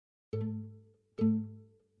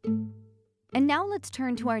And now let's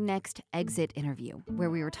turn to our next exit interview, where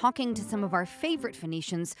we were talking to some of our favorite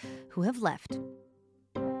Phoenicians who have left.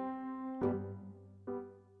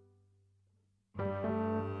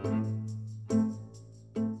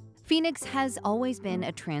 Phoenix has always been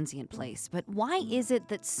a transient place, but why is it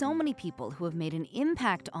that so many people who have made an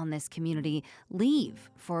impact on this community leave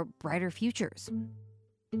for brighter futures?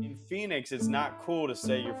 In Phoenix, it's not cool to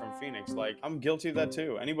say you're from Phoenix. Like, I'm guilty of that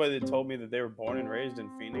too. Anybody that told me that they were born and raised in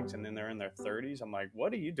Phoenix and then they're in their 30s, I'm like,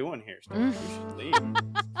 what are you doing here, Story? You should leave.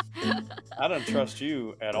 I don't trust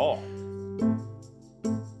you at all.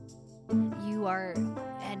 You are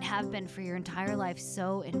and have been for your entire life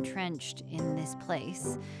so entrenched in this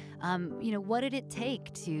place. What did it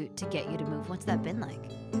take to get you to move? What's that been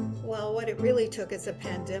like? Well, what it really took is a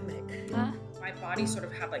pandemic. Huh? My body sort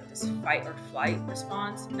of had like this fight or flight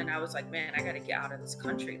response. And I was like, man, I got to get out of this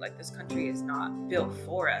country. Like, this country is not built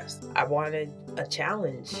for us. I wanted a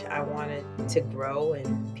challenge. I wanted to grow.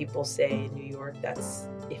 And people say in New York, that's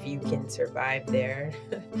if you can survive there,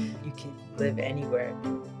 you can live anywhere.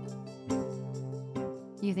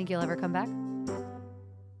 You think you'll ever come back?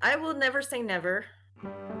 I will never say never.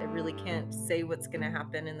 I really can't say what's going to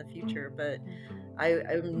happen in the future, but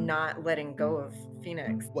I'm not letting go of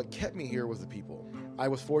Phoenix. What kept me here was the people. I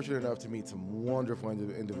was fortunate enough to meet some wonderful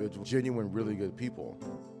individuals, genuine, really good people.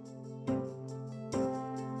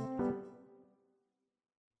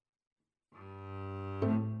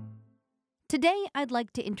 Today, I'd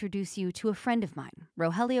like to introduce you to a friend of mine,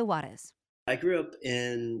 Rogelio Juarez. I grew up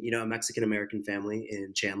in, a Mexican-American family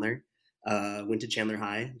in Chandler. Went to Chandler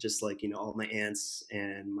High, just like, all my aunts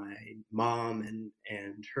and my mom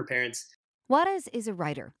and her parents. Juarez is a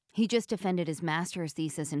writer. He just defended his master's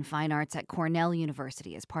thesis in fine arts at Cornell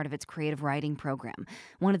University as part of its creative writing program,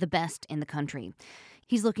 one of the best in the country.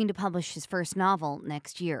 He's looking to publish his first novel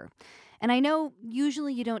next year. And I know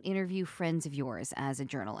usually you don't interview friends of yours as a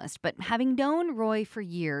journalist, but having known Roy for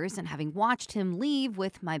years and having watched him leave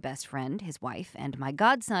with my best friend, his wife, and my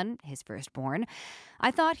godson, his firstborn,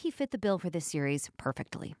 I thought he fit the bill for this series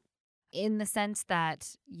perfectly. In the sense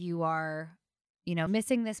that you are,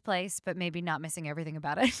 missing this place, but maybe not missing everything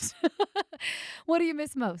about it. What do you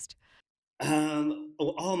miss most?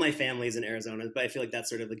 All my family is in Arizona, but I feel like that's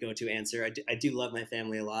sort of the go-to answer. I do love my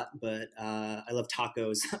family a lot, but I love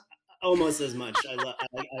tacos almost as much.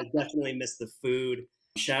 I definitely miss the food.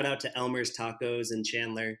 Shout out to Elmer's Tacos in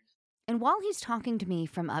Chandler. And while he's talking to me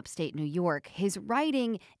from upstate New York, his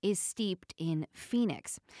writing is steeped in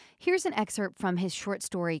Phoenix. Here's an excerpt from his short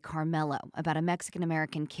story, Carmelo, about a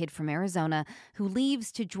Mexican-American kid from Arizona who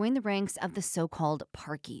leaves to join the ranks of the so-called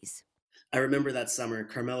Parkies. I remember that summer,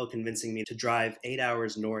 Carmelo convincing me to drive 8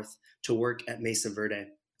 hours north to work at Mesa Verde.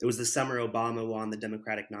 It was the summer Obama won the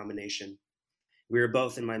Democratic nomination. We were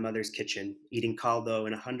both in my mother's kitchen, eating caldo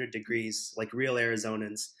in 100 degrees like real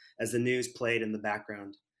Arizonans as the news played in the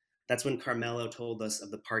background. That's when Carmelo told us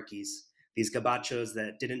of the Parkies, these gabachos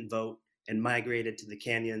that didn't vote and migrated to the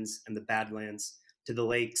canyons and the Badlands, to the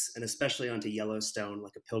lakes, and especially onto Yellowstone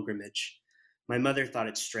like a pilgrimage. My mother thought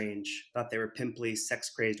it strange, thought they were pimply,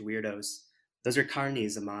 sex-crazed weirdos. Those are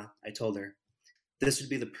carnies, Ama, I told her. This would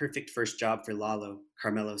be the perfect first job for Lalo,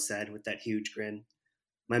 Carmelo said with that huge grin.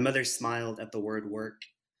 My mother smiled at the word work.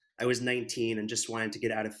 I was 19 and just wanted to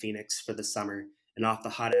get out of Phoenix for the summer, and off the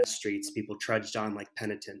hot-ass streets, people trudged on like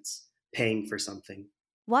penitents, paying for something.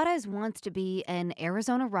 Juarez wants to be an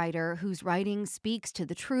Arizona writer whose writing speaks to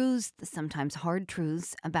the truths, the sometimes hard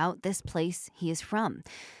truths, about this place he is from.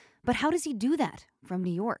 But how does he do that from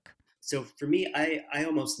New York? So for me, I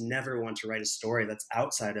almost never want to write a story that's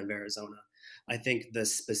outside of Arizona. I think the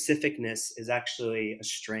specificness is actually a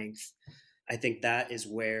strength. I think that is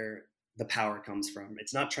where the power comes from.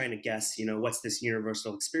 It's not trying to guess, what's this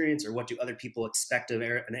universal experience or what do other people expect of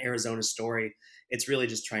an Arizona story. It's really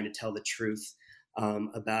just trying to tell the truth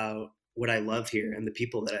about what I love here and the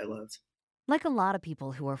people that I love. Like a lot of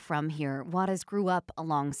people who are from here, Juarez grew up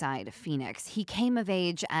alongside Phoenix. He came of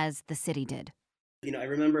age as the city did. I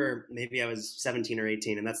remember maybe I was 17 or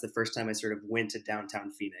 18, and that's the first time I sort of went to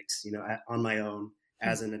downtown Phoenix, on my own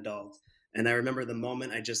as an adult. And I remember the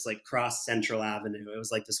moment I just crossed Central Avenue, it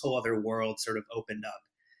was like this whole other world sort of opened up.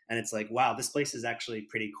 And it's like, wow, this place is actually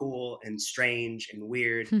pretty cool and strange and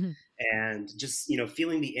weird. And just,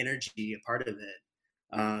 feeling the energy, a part of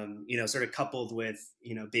it, sort of coupled with,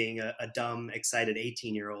 being a dumb, excited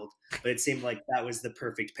 18-year-old. But it seemed like that was the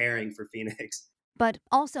perfect pairing for Phoenix. But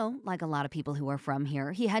also, like a lot of people who are from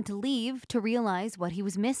here, he had to leave to realize what he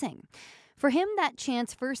was missing. For him, that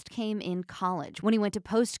chance first came in college when he went to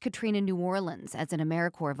post-Katrina New Orleans as an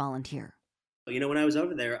AmeriCorps volunteer. When I was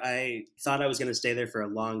over there, I thought I was going to stay there for a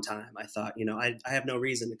long time. I thought, I have no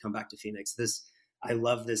reason to come back to Phoenix. I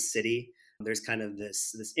love this city. There's kind of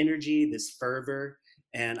this energy, this fervor,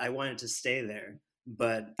 and I wanted to stay there.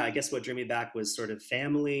 But I guess what drew me back was sort of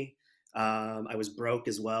family. I was broke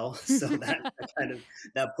as well, so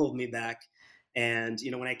that pulled me back. And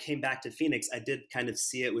when I came back to Phoenix, I did kind of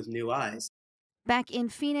see it with new eyes. Back in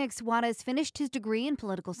Phoenix, Juarez finished his degree in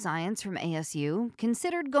political science from ASU,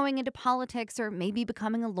 considered going into politics or maybe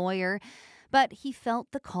becoming a lawyer, but he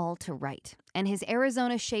felt the call to write, and his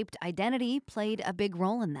Arizona-shaped identity played a big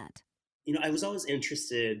role in that. I was always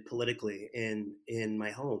interested politically in my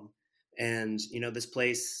home, and this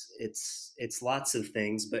place, it's lots of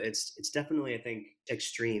things, but it's definitely, I think,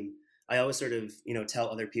 extreme. I always sort of tell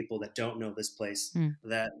other people that don't know this place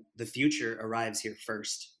that the future arrives here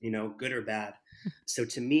first, good or bad. So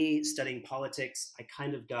to me, studying politics, I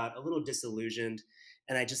kind of got a little disillusioned,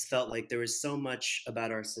 and I just felt like there was so much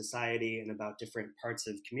about our society and about different parts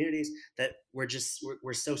of communities that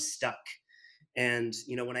we're so stuck. And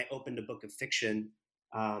when I opened a book of fiction,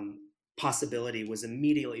 possibility was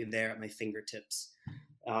immediately there at my fingertips.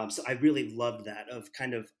 So I really loved that, of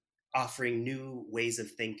kind of offering new ways of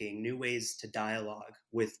thinking, new ways to dialogue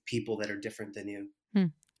with people that are different than you.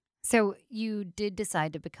 So you did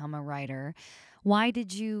decide to become a writer. Why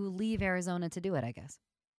did you leave Arizona to do it, I guess?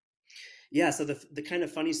 Yeah, so the kind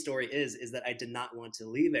of funny story is that I did not want to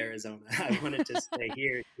leave Arizona. I wanted to stay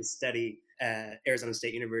here to study at Arizona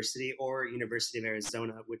State University or University of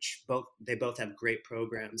Arizona, which they both have great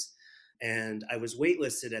programs. And I was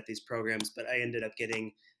waitlisted at these programs, but I ended up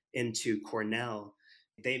getting into Cornell.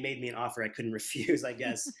 They made me an offer I couldn't refuse, I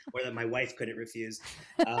guess, or that my wife couldn't refuse.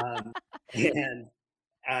 And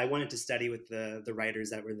I wanted to study with the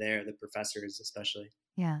writers that were there, the professors especially.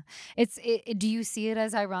 Yeah. Do you see it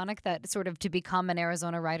as ironic that sort of to become an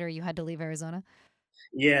Arizona writer, you had to leave Arizona?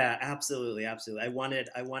 Yeah, absolutely, absolutely. I wanted,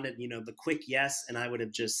 the quick yes, and I would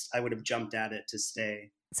have jumped at it to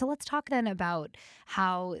stay. So let's talk then about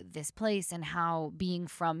how this place and how being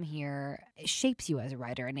from here shapes you as a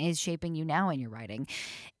writer and is shaping you now in your writing.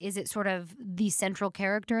 Is it sort of the central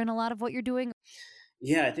character in a lot of what you're doing?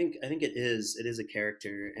 Yeah, I think it is. It is a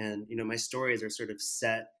character, and my stories are sort of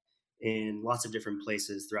set in lots of different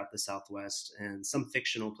places throughout the Southwest, and some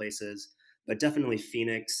fictional places, but definitely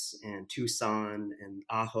Phoenix and Tucson and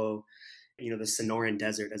Ajo. The Sonoran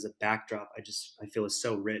Desert as a backdrop, I feel is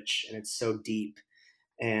so rich and it's so deep.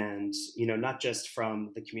 And not just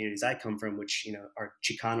from the communities I come from, which are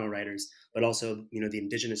Chicano writers, but also the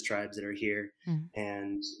indigenous tribes that are here.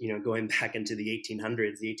 And going back into the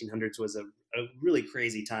 1800s, the 1800s was a really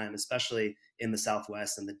crazy time, especially in the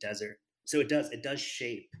Southwest and the desert. So it does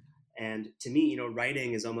shape. And to me,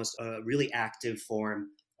 writing is almost a really active form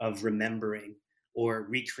of remembering or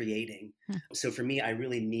recreating. So for me, I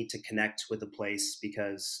really need to connect with a place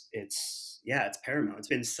because it's paramount. It's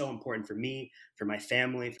been so important for me, for my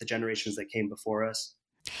family, for the generations that came before us.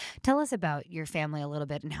 Tell us about your family a little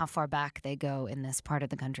bit and how far back they go in this part of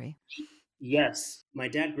the country. Yes, my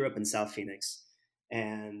dad grew up in South Phoenix,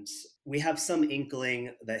 and we have some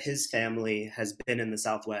inkling that his family has been in the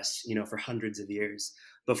Southwest, for hundreds of years,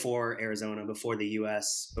 before Arizona, before the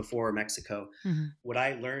US, before Mexico. What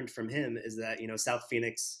I learned from him is that, South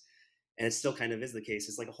Phoenix, and it still kind of is the case,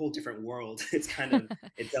 it's like a whole different world. It's kind of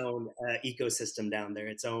its own ecosystem down there.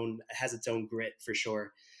 It has its own grit for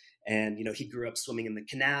sure. And, he grew up swimming in the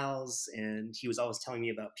canals, and he was always telling me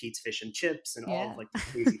about Pete's Fish and Chips and all of like the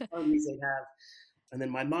crazy parties they have. And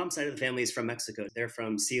then my mom's side of the family is from Mexico. They're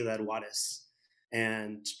from Ciudad Juarez.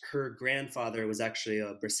 And her grandfather was actually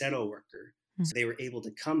a bracero worker. So they were able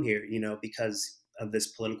to come here, because of this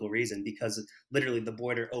political reason, because literally the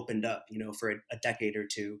border opened up, for a decade or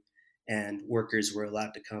two, and workers were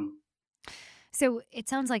allowed to come. So it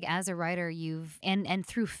sounds like as a writer, and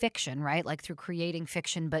through fiction, right? Like through creating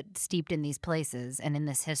fiction, but steeped in these places and in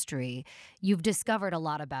this history, you've discovered a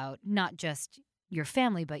lot about not just your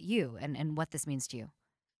family, but you and what this means to you.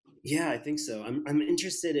 Yeah, I think so. I'm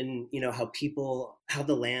interested in, how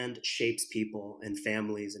the land shapes people and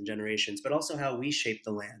families and generations, but also how we shape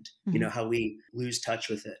the land, how we lose touch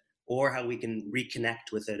with it or how we can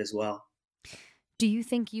reconnect with it as well. Do you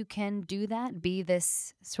think you can do that? Be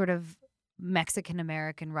this sort of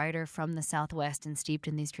Mexican-American writer from the Southwest and steeped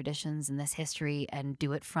in these traditions and this history and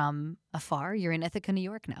do it from afar? You're in Ithaca, New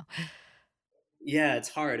York now. Yeah, it's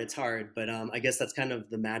hard, but I guess that's kind of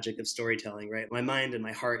the magic of storytelling, right? My mind and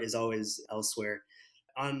my heart is always elsewhere.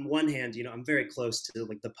 On one hand, I'm very close to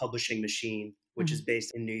like the publishing machine, which is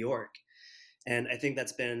based in New York. And I think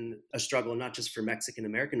that's been a struggle, not just for Mexican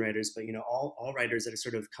American writers, but, all writers that have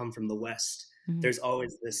sort of come from the West. there's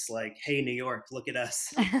always this like, hey, New York, look at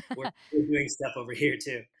us. We're doing stuff over here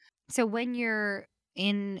too. So when you're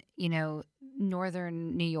in,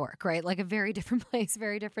 northern New York, right? Like a very different place,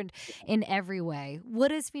 very different in every way. What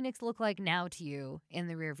does Phoenix look like now to you in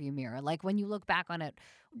the rearview mirror? Like when you look back on it,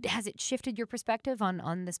 has it shifted your perspective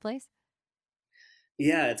on this place?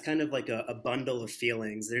 Yeah, it's kind of like a bundle of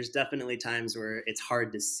feelings. There's definitely times where it's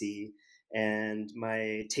hard to see, and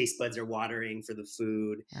my taste buds are watering for the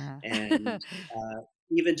food, Uh. and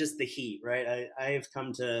even just the heat. Right, I've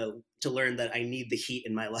come to learn that I need the heat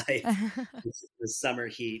in my life, the summer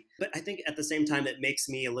heat. But I think at the same time, it makes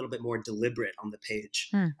me a little bit more deliberate on the page.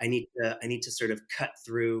 Hmm. I need to sort of cut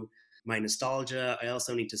through my nostalgia. I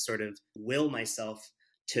also need to sort of will myself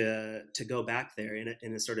to go back there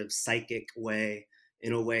in a sort of psychic way,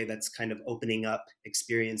 in a way that's kind of opening up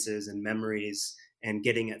experiences and memories and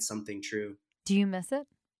getting at something true. Do you miss it?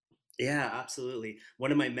 Yeah, absolutely.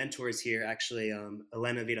 One of my mentors here, actually,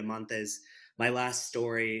 Elena Viramontes, my last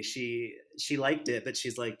story, she liked it, but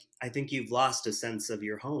she's like, I think you've lost a sense of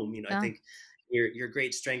your home. I Oh. think your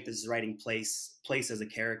great strength is writing place as a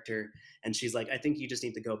character. And she's like, I think you just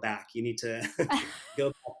need to go back. You need to go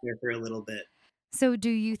back there for a little bit. So do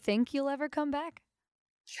you think you'll ever come back?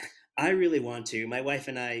 I really want to. My wife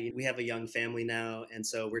and I, we have a young family now, and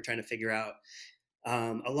so we're trying to figure out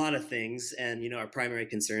a lot of things. And our primary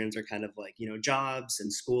concerns are kind of like jobs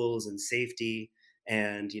and schools and safety,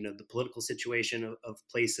 and the political situation of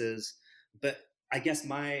places. But I guess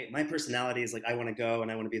my personality is like, I want to go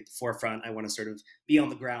and I want to be at the forefront. I want to sort of be on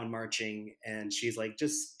the ground marching. And she's like,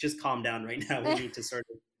 just calm down right now.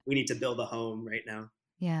 We need to build a home right now.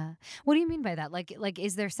 Yeah. What do you mean by that? Like,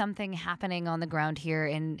 is there something happening on the ground here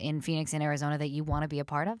in Phoenix and Arizona that you want to be a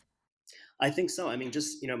part of? I think so. I mean,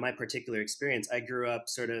 just, my particular experience, I grew up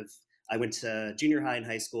I went to junior high and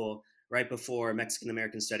high school right before Mexican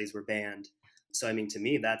American studies were banned. So, I mean, to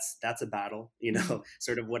me, that's a battle,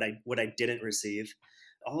 sort of what I didn't receive.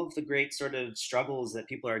 All of the great sort of struggles that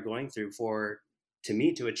people are going through to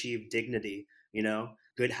me, to achieve dignity,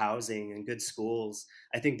 good housing and good schools.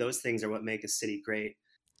 I think those things are what make a city great.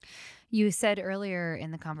 You said earlier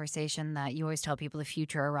in the conversation that you always tell people the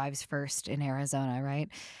future arrives first in Arizona, right?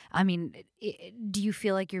 I mean, do you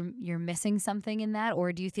feel like you're missing something in that,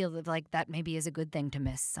 or do you feel that like that maybe is a good thing to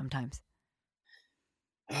miss sometimes?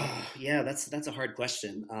 Yeah, that's a hard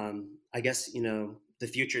question. I guess the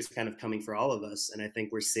future is kind of coming for all of us, and I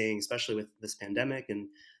think we're seeing, especially with this pandemic and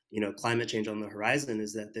climate change on the horizon,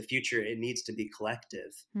 is that the future, it needs to be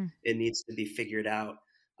collective. Hmm. It needs to be figured out,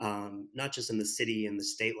 not just in the city and the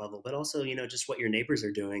state level, but also just what your neighbors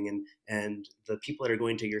are doing and the people that are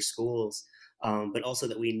going to your schools. But also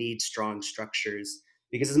that we need strong structures,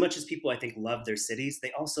 because as much as people, I think, love their cities,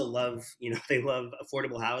 they also love they love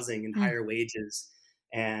affordable housing and Hmm. higher wages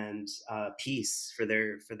and peace for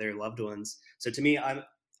their loved ones. So to me,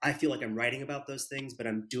 I feel like I'm writing about those things, but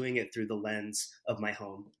I'm doing it through the lens of my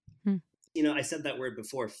home. Hmm. I said that word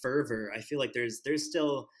before, fervor. I feel like there's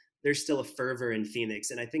still a fervor in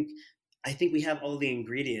Phoenix, and I think we have all the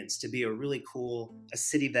ingredients to be a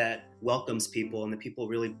city that welcomes people and that people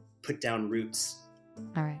really put down roots.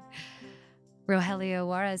 All right. Rogelio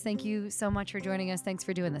Juarez, thank you so much for joining us. Thanks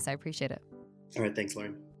for doing this. I appreciate it. All right, thanks,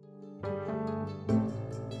 Lauren.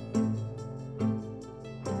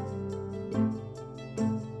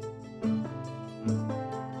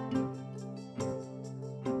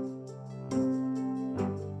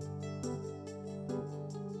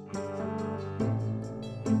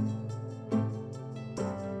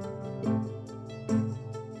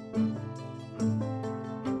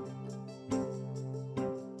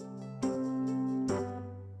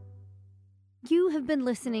 You have been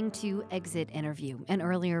listening to Exit Interview. An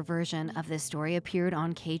earlier version of this story appeared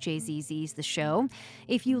on KJZZ's The Show.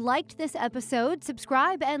 If you liked this episode,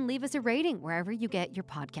 subscribe and leave us a rating wherever you get your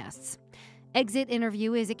podcasts. Exit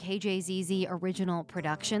Interview is a KJZZ original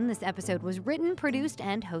production. This episode was written, produced,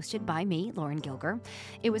 and hosted by me, Lauren Gilger.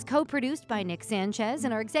 It was co-produced by Nick Sanchez,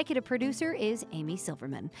 and our executive producer is Amy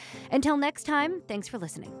Silverman. Until next time, thanks for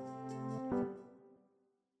listening.